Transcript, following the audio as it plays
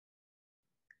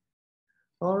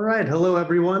All right, hello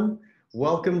everyone.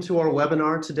 Welcome to our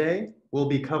webinar today. We'll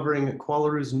be covering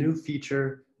Qualaroo's new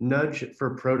feature, Nudge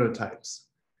for Prototypes.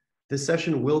 This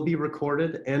session will be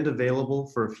recorded and available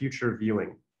for future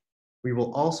viewing. We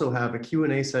will also have a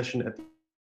Q&A session at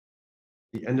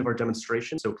the end of our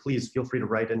demonstration, so please feel free to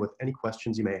write in with any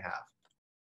questions you may have.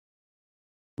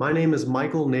 My name is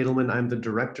Michael Nadelman. I'm the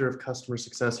Director of Customer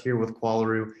Success here with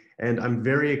Qualaroo, and I'm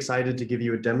very excited to give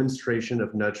you a demonstration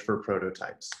of Nudge for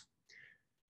Prototypes.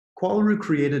 Qualaroo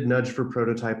created Nudge for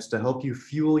Prototypes to help you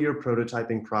fuel your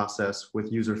prototyping process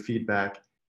with user feedback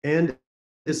and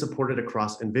is supported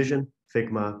across InVision,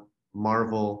 Figma,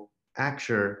 Marvel,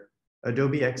 Axure,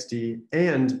 AdobeXD,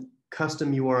 and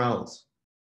custom URLs.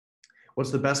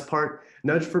 What's the best part?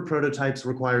 Nudge for Prototypes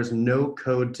requires no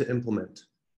code to implement.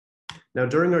 Now,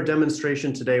 during our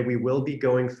demonstration today, we will be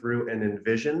going through an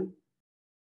InVision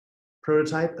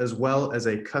prototype as well as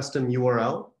a custom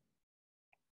URL.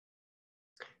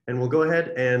 And we'll go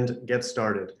ahead and get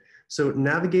started. So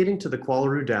navigating to the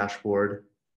Qualaroo dashboard,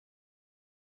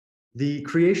 the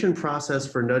creation process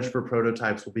for Nudge for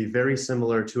Prototypes will be very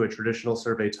similar to a traditional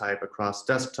survey type across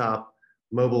desktop,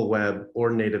 mobile web, or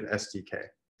native SDK.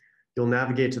 You'll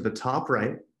navigate to the top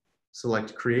right,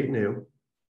 select Create New,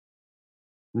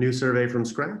 New Survey from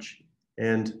Scratch,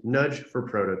 and Nudge for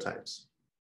Prototypes.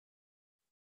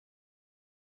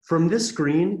 From this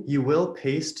screen, you will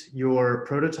paste your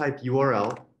prototype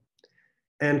URL,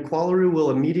 and Qualaroo will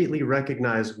immediately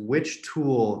recognize which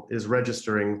tool is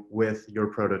registering with your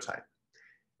prototype.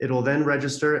 It'll then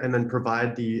register and then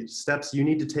provide the steps you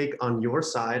need to take on your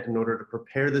side in order to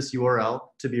prepare this URL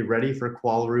to be ready for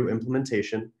Qualaroo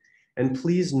implementation. And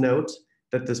please note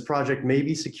that this project may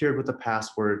be secured with a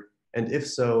password, and if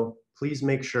so, please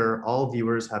make sure all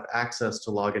viewers have access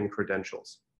to login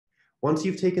credentials. Once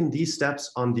you've taken these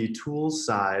steps on the tools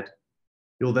side,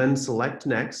 you'll then select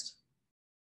Next.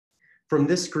 From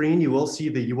this screen, you will see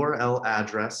the URL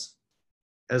address,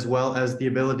 as well as the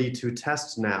ability to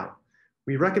test now.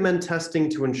 We recommend testing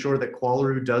to ensure that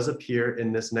Qualaroo does appear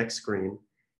in this next screen.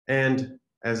 And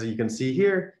as you can see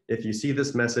here, if you see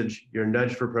this message, your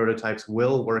Nudge for Prototypes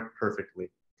will work perfectly.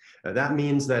 That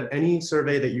means that any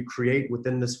survey that you create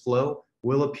within this flow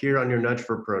will appear on your Nudge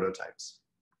for Prototypes.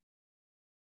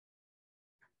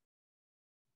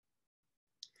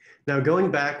 Now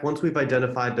going back, once we've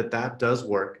identified that that does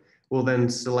work, we'll then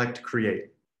select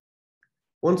Create.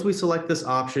 Once we select this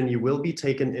option, you will be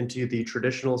taken into the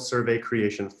traditional survey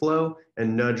creation flow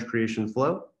and Nudge creation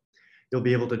flow. You'll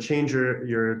be able to change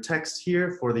your text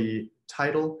here for the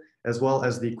title, as well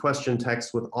as the question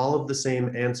text with all of the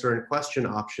same answer and question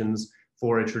options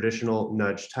for a traditional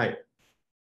Nudge type.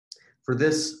 For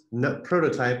this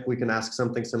prototype, we can ask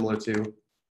something similar to,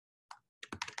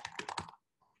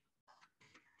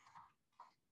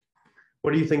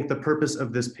 what do you think the purpose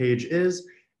of this page is?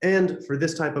 And for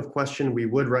this type of question, we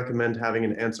would recommend having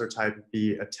an answer type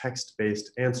be a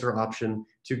text-based answer option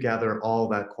to gather all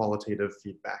that qualitative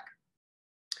feedback.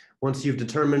 Once you've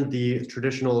determined the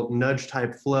traditional nudge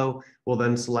type flow, we'll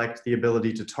then select the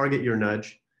ability to target your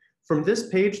nudge. From this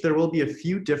page, there will be a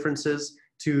few differences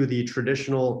to the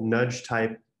traditional nudge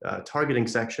type targeting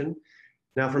section.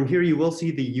 Now from here, you will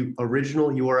see the original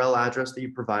URL address that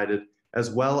you provided, as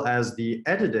well as the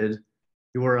edited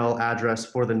URL address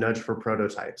for the Nudge for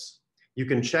Prototypes. You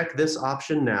can check this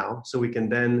option now, so we can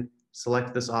then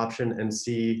select this option and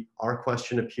see our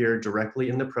question appear directly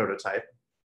in the prototype.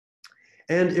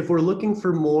 And if we're looking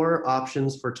for more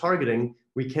options for targeting,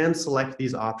 we can select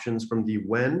these options from the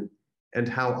when and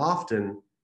how often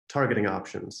targeting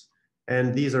options.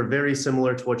 And these are very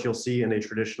similar to what you'll see in a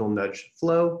traditional nudge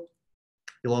flow.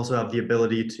 You'll also have the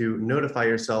ability to notify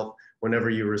yourself whenever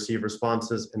you receive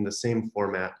responses in the same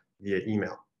format via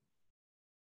email.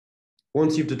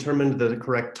 Once you've determined the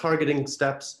correct targeting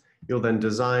steps, you'll then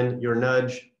design your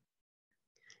nudge,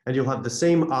 and you'll have the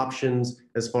same options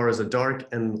as far as a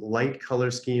dark and light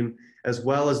color scheme, as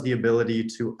well as the ability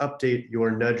to update your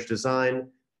nudge design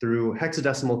through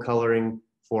hexadecimal coloring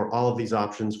for all of these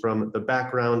options, from the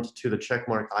background to the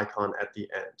checkmark icon at the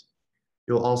end.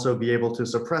 You'll also be able to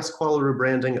suppress Qualaroo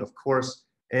branding, of course,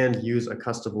 and use a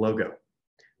custom logo.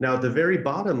 Now, at the very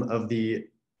bottom of the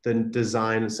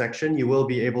design section, you will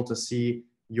be able to see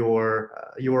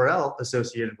your URL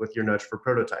associated with your Nudge for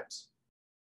Prototypes.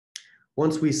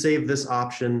 Once we save this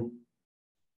option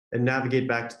and navigate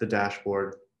back to the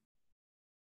dashboard,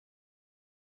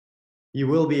 you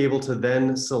will be able to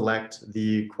then select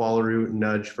the Qualaroo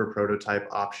Nudge for Prototype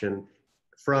option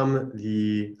from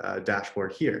the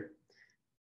dashboard here.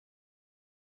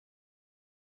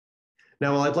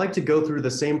 Now, I'd like to go through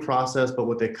the same process, but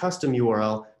with a custom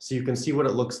URL, so you can see what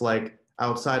it looks like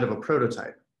outside of a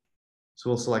prototype. So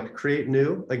we'll select Create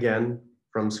New, again,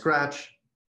 from scratch,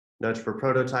 nudge for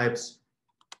prototypes,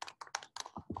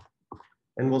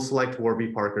 and we'll select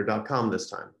warbyparker.com this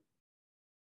time.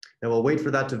 Now we'll wait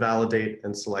for that to validate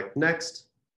and select Next,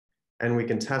 and we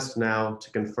can test now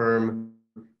to confirm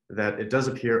that it does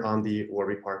appear on the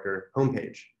Warby Parker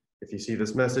homepage. If you see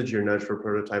this message, your nudge for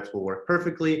prototypes will work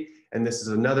perfectly, and this is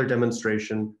another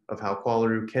demonstration of how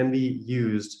Qualaroo can be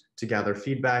used to gather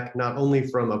feedback, not only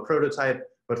from a prototype,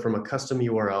 but from a custom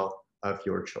URL of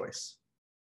your choice.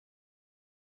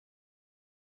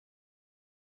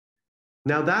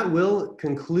 Now that will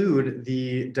conclude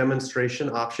the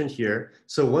demonstration option here.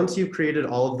 So once you've created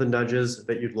all of the nudges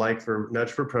that you'd like for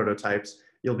nudge for prototypes,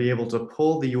 you'll be able to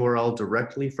pull the URL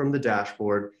directly from the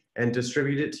dashboard and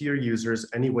distribute it to your users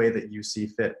any way that you see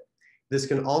fit. This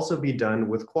can also be done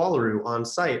with Qualaroo on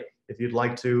site if you'd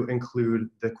like to include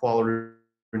the Qualaroo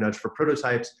nudge for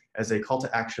prototypes as a call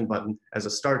to action button, as a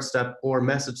start step or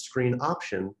message screen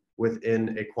option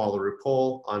within a Qualaroo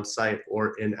poll on site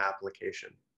or in application.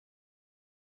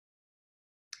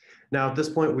 Now at this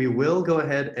point, we will go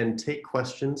ahead and take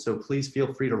questions, so please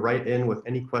feel free to write in with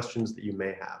any questions that you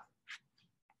may have.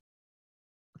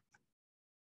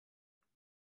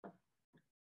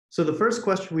 So the first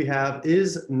question we have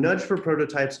is Nudge for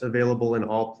Prototypes available in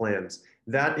all plans?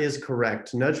 That is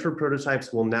correct. Nudge for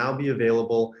Prototypes will now be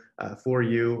available for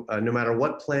you no matter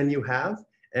what plan you have,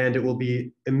 and it will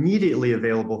be immediately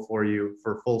available for you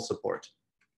for full support.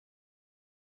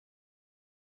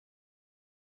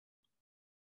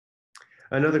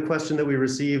 Another question that we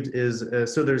received is,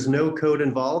 so there's no code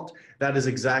involved? That is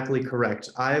exactly correct.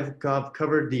 I've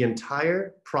covered the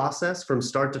entire process from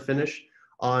start to finish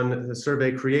on the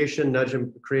survey creation, nudge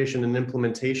creation and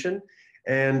implementation,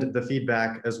 and the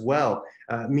feedback as well,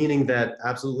 meaning that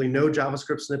absolutely no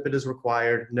JavaScript snippet is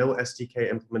required, no SDK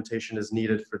implementation is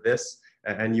needed for this,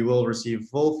 and you will receive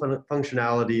full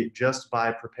functionality just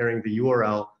by preparing the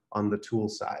URL on the tool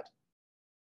side.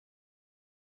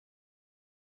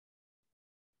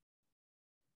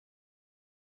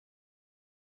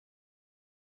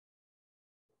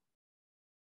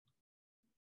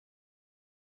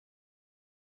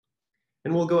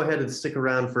 And we'll go ahead and stick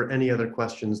around for any other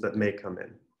questions that may come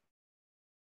in.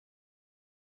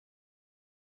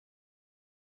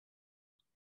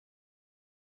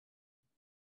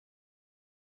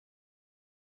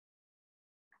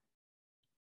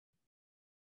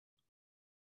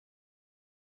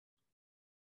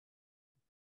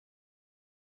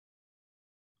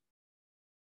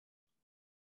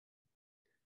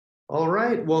 All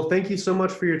right, well, thank you so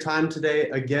much for your time today.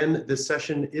 Again, this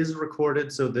session is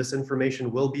recorded, so this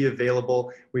information will be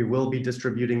available. We will be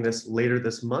distributing this later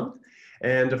this month.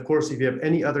 And of course, if you have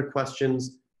any other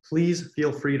questions, please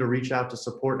feel free to reach out to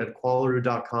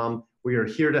support@qualaroo.com. We are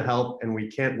here to help, and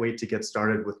we can't wait to get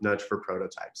started with Nudge for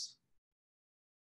Prototypes.